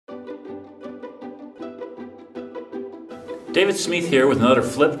David Smith here with another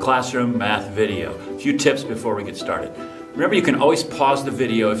flipped classroom math video. A few tips before we get started. Remember, you can always pause the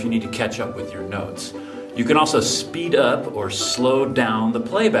video if you need to catch up with your notes. You can also speed up or slow down the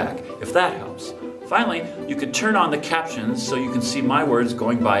playback if that helps. Finally, you can turn on the captions so you can see my words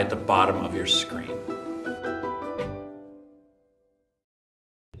going by at the bottom of your screen.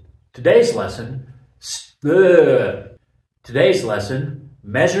 Today's lesson,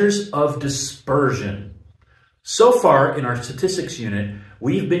 measures of dispersion. So far in our statistics unit,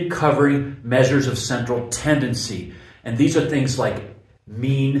 we've been covering measures of central tendency. And these are things like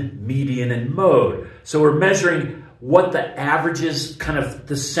mean, median, and mode. So we're measuring what the average is, kind of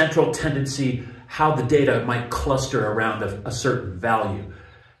the central tendency, how the data might cluster around a certain value.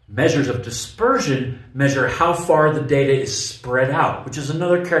 Measures of dispersion measure how far the data is spread out, which is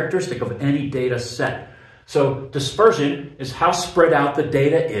another characteristic of any data set. So dispersion is how spread out the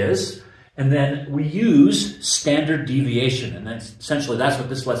data is, and then we use standard deviation, and essentially that's what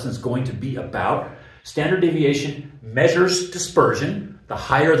this lesson is going to be about. Standard deviation measures dispersion. The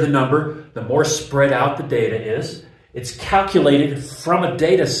higher the number, the more spread out the data is. It's calculated from a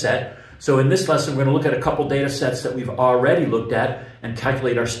data set. So in this lesson, we're going to look at a couple data sets that we've already looked at and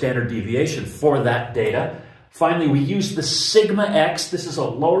calculate our standard deviation for that data. Finally, we use the sigma x. This is a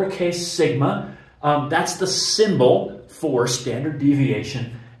lowercase sigma. That's the symbol for standard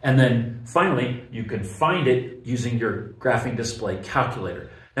deviation. And then finally, you can find it using your graphing display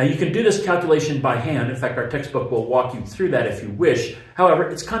calculator. Now, you can do this calculation by hand. In fact, our textbook will walk you through that if you wish. However,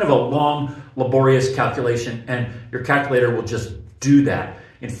 it's kind of a long, laborious calculation, and your calculator will just do that.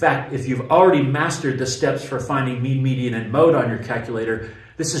 In fact, if you've already mastered the steps for finding mean, median, and mode on your calculator,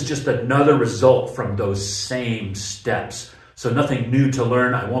 this is just another result from those same steps. So nothing new to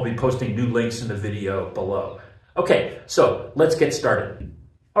learn. I won't be posting new links in the video below. Okay, so let's get started.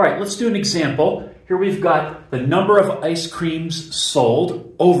 All right, let's do an example. Here we've got the number of ice creams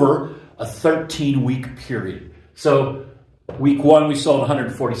sold over a 13-week period. So week 1, we sold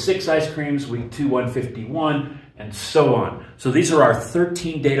 146 ice creams, week 2, 151, and so on. So these are our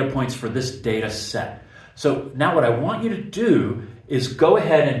 13 data points for this data set. So now what I want you to do is go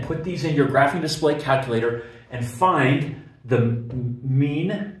ahead and put these in your graphing display calculator and find the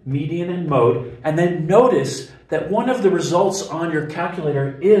mean, median, and mode, and then notice that one of the results on your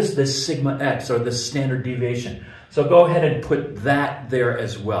calculator is this sigma x, or this standard deviation. So go ahead and put that there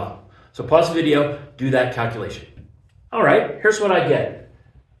as well. So pause the video, do that calculation. All right, here's what I get.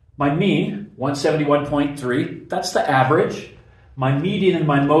 My mean, 171.3, that's the average. My median and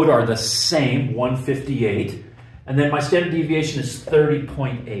my mode are the same, 158. And then my standard deviation is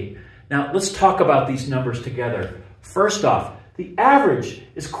 30.8. Now let's talk about these numbers together. First off, the average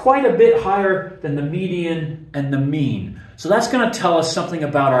is quite a bit higher than the median and the mean. So that's going to tell us something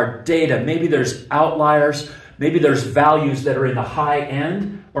about our data. Maybe there's outliers, maybe there's values that are in the high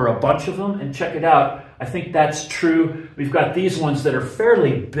end, or a bunch of them. And check it out, I think that's true. We've got these ones that are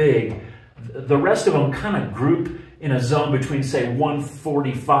fairly big. The rest of them kind of group in a zone between, say,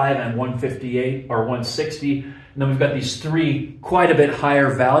 145 and 158 or 160. And then we've got these three quite a bit higher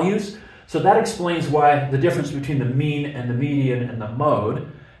values. So that explains why the difference between the mean and the median and the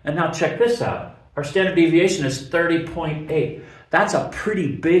mode. And now check this out. Our standard deviation is 30.8. That's a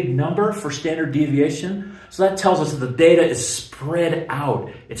pretty big number for standard deviation. So that tells us that the data is spread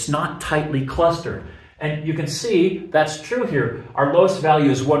out. It's not tightly clustered. And you can see that's true here. Our lowest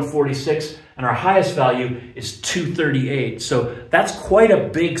value is 146 and our highest value is 238. So that's quite a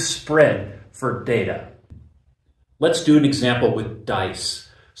big spread for data. Let's do an example with dice.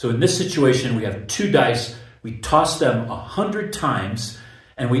 So in this situation, we have 2 dice. We toss them 100 times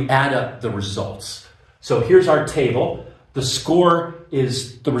and we add up the results. So here's our table. The score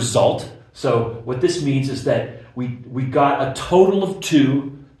is the result. So what this means is that we got a total of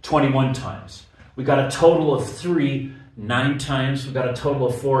 2, 21 times. We got a total of 3, 9 times. We got a total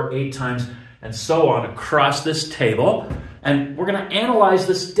of 4, 8 times, and so on across this table. And we're going to analyze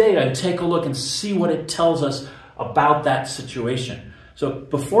this data and take a look and see what it tells us about that situation. So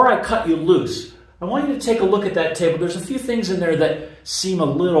before I cut you loose, I want you to take a look at that table. There's a few things in there that seem a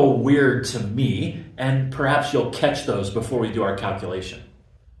little weird to me, and perhaps you'll catch those before we do our calculation.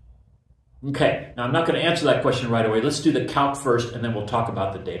 Okay, now I'm not going to answer that question right away. Let's do the calc first, and then we'll talk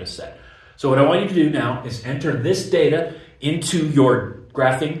about the data set. So what I want you to do now is enter this data into your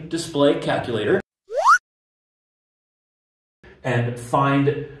graphing display calculator and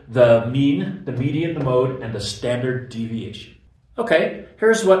find the mean, the median, the mode, and the standard deviation. Okay,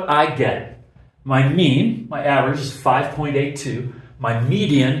 here's what I get. My mean, my average, is 5.82. My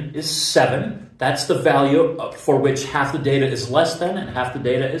median is 7. That's the value for which half the data is less than and half the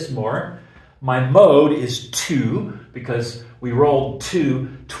data is more. My mode is 2 because we rolled 2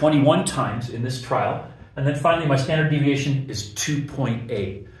 21 times in this trial. And then finally, my standard deviation is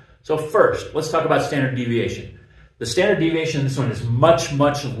 2.8. So first, let's talk about standard deviation. The standard deviation in this one is much,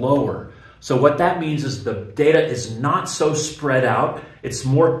 much lower. So what that means is the data is not so spread out. It's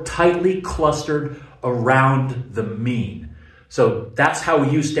more tightly clustered around the mean. So that's how we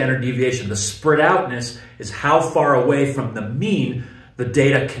use standard deviation. The spread outness is how far away from the mean the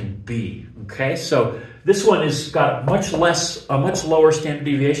data can be. Okay, so this one has got a much lower standard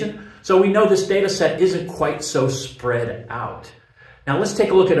deviation. So we know this data set isn't quite so spread out. Now let's take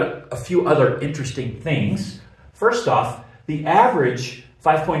a look at a few other interesting things. First off, the average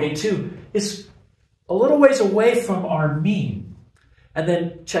 5.82 is a little ways away from our mean. And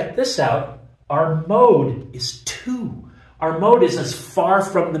then check this out, our mode is 2. Our mode is as far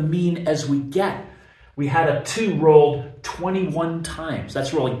from the mean as we get. We had a 2 rolled 21 times.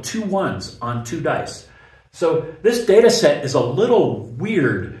 That's rolling 2 ones on 2 dice. So this data set is a little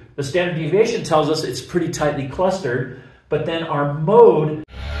weird. The standard deviation tells us it's pretty tightly clustered, but then our mode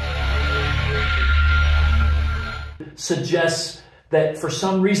suggests that for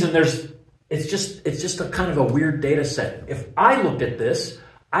some reason it's just a kind of a weird data set. If I looked at this,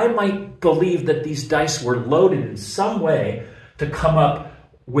 I might believe that these dice were loaded in some way to come up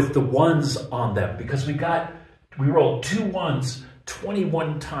with the ones on them, because we rolled 2 ones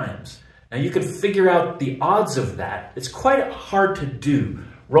 21 times. Now you can figure out the odds of that. It's quite hard to do.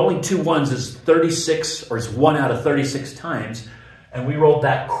 Rolling 2 ones is 36, or is 1 out of 36 times, and we rolled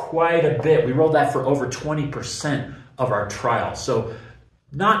that quite a bit. We rolled that for over 20% of our trial, so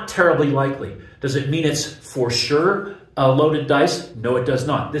not terribly likely. Does it mean it's for sure loaded dice? No, it does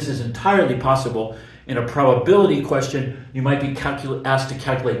not. This is entirely possible. In a probability question, you might be asked to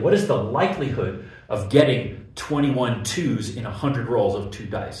calculate what is the likelihood of getting 21 2s in 100 rolls of 2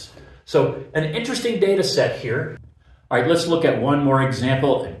 dice. So an interesting data set here. All right, let's look at one more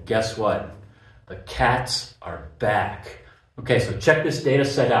example, and guess what? The cats are back. Okay, so check this data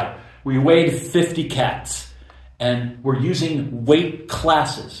set out. We weighed 50 cats, and we're using weight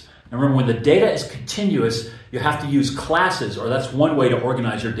classes. Now remember, when the data is continuous, you have to use classes, or that's one way to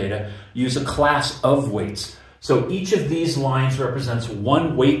organize your data. Use a class of weights. So each of these lines represents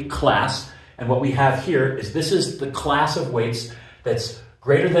one weight class, and what we have here is this is the class of weights that's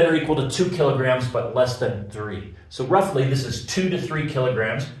greater than or equal to 2 kilograms, but less than 3. So roughly, this is 2 to 3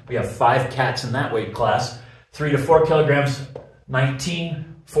 kilograms. We have 5 cats in that weight class. 3 to 4 kilograms,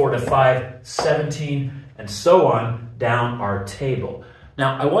 19, 4 to 5, 17, and so on down our table.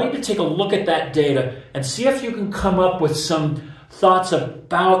 Now, I want you to take a look at that data and see if you can come up with some thoughts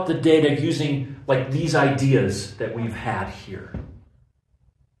about the data using like these ideas that we've had here.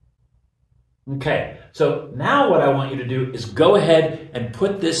 Okay, so now what I want you to do is go ahead and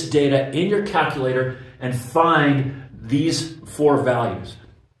put this data in your calculator and find these 4 values.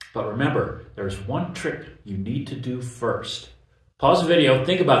 But remember, there's one trick you need to do first. Pause the video,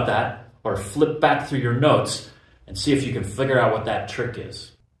 think about that, or flip back through your notes and see if you can figure out what that trick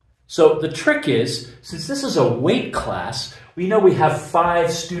is. So the trick is, since this is a weight class, we know we have 5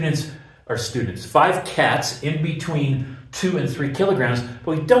 cats in between 2 and 3 kilograms,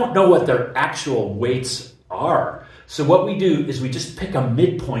 but we don't know what their actual weights are. So what we do is we just pick a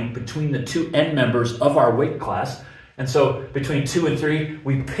midpoint between the 2 end members of our weight class. And so between 2 and 3,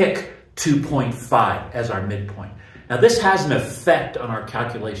 we pick 2.5 as our midpoint. Now this has an effect on our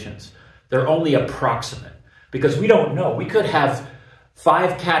calculations. They're only approximate because we don't know. We could have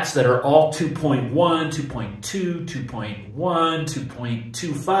 5 cats that are all 2.1, 2.2, 2.1,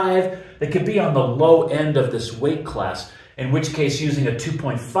 2.25. They could be on the low end of this weight class, in which case using a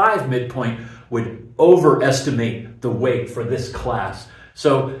 2.5 midpoint would overestimate the weight for this class.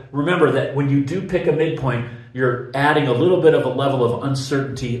 So remember that when you do pick a midpoint, you're adding a little bit of a level of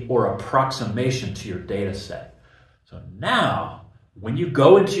uncertainty or approximation to your data set. So now, when you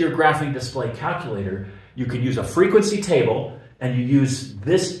go into your graphing display calculator, you can use a frequency table and you use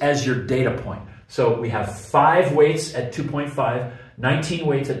this as your data point. So we have 5 weights at 2.5, 19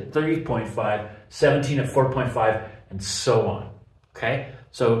 weights at 3.5, 17 at 4.5, and so on. Okay?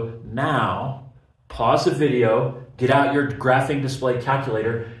 So now, pause the video, get out your graphing display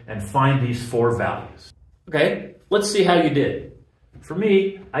calculator, and find these 4 values. Okay, let's see how you did. For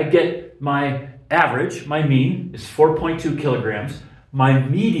me, I get my average, my mean, is 4.2 kilograms. My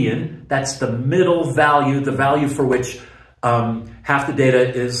median, that's the middle value, the value for which half the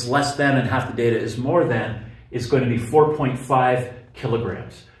data is less than and half the data is more than, is going to be 4.5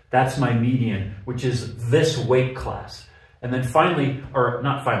 kilograms. That's my median, which is this weight class. And then finally, or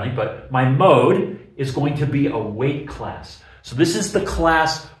not finally, but my mode is going to be a weight class. So this is the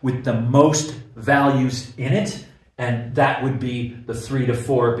class with the most values in it, and that would be the 3 to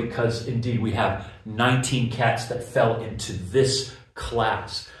 4 because indeed we have 19 cats that fell into this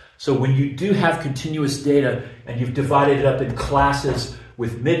class. So when you do have continuous data and you've divided it up in classes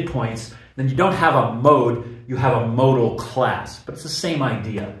with midpoints, then you don't have a mode, you have a modal class, but it's the same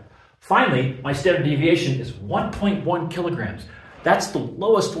idea. Finally, my standard deviation is 1.1 kilograms. That's the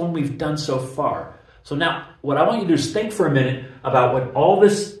lowest one we've done so far. So now what I want you to do is think for a minute about what all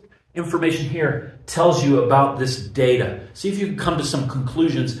this information here tells you about this data. See if you can come to some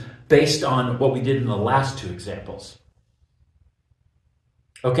conclusions based on what we did in the last two examples.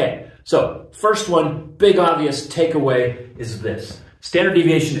 Okay, so first one, big obvious takeaway is this. Standard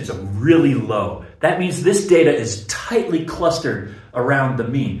deviation is really low. That means this data is tightly clustered around the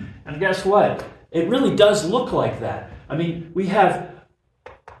mean. And guess what? It really does look like that. I mean, we have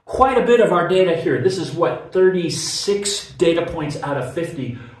quite a bit of our data here. This is what, 36 data points out of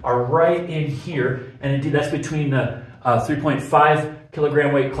 50 are right in here. And indeed, that's between the 3.5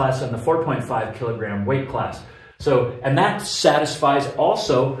 kilogram weight class and the 4.5 kilogram weight class. So, and that satisfies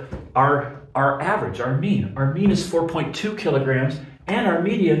also our average, our mean. Our mean is 4.2 kilograms and our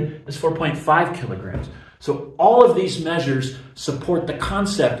median is 4.5 kilograms. So all of these measures support the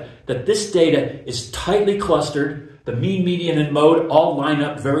concept that this data is tightly clustered. The mean, median, and mode all line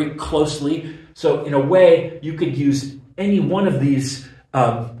up very closely. So in a way, you could use any one of these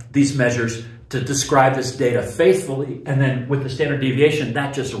measures to describe this data faithfully. And then with the standard deviation,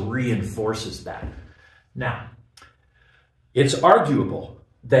 that just reinforces that. Now, it's arguable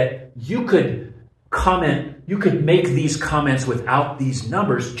that you could make these comments without these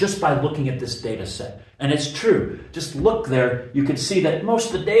numbers just by looking at this data set. And it's true. Just look there. You can see that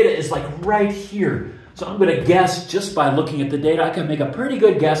most of the data is like right here. So I'm going to guess just by looking at the data, I can make a pretty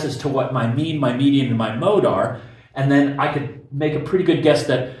good guess as to what my mean, my median, and my mode are. And then I could make a pretty good guess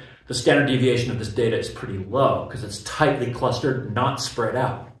that the standard deviation of this data is pretty low because it's tightly clustered, not spread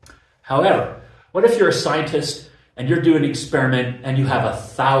out. However, what if you're a scientist and you're doing an experiment and you have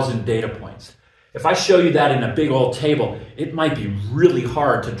 1,000 data points? If I show you that in a big old table, it might be really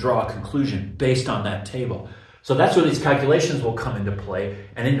hard to draw a conclusion based on that table. So that's where these calculations will come into play.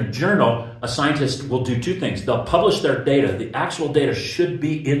 And in a journal, a scientist will do two things. They'll publish their data. The actual data should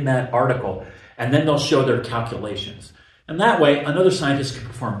be in that article. And then they'll show their calculations. And that way, another scientist can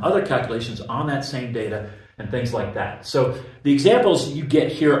perform other calculations on that same data and things like that. So the examples you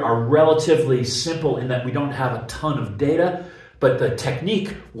get here are relatively simple in that we don't have a ton of data, but the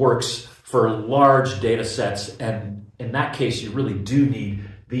technique works for large data sets. And in that case, you really do need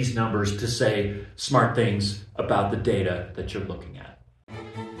these numbers to say smart things about the data that you're looking at.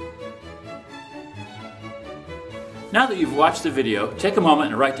 Now that you've watched the video, take a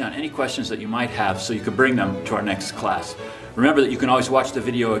moment and write down any questions that you might have so you can bring them to our next class. Remember that you can always watch the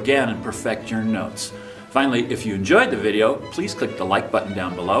video again and perfect your notes. Finally, if you enjoyed the video, please click the like button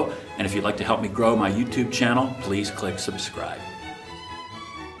down below. And if you'd like to help me grow my YouTube channel, please click subscribe.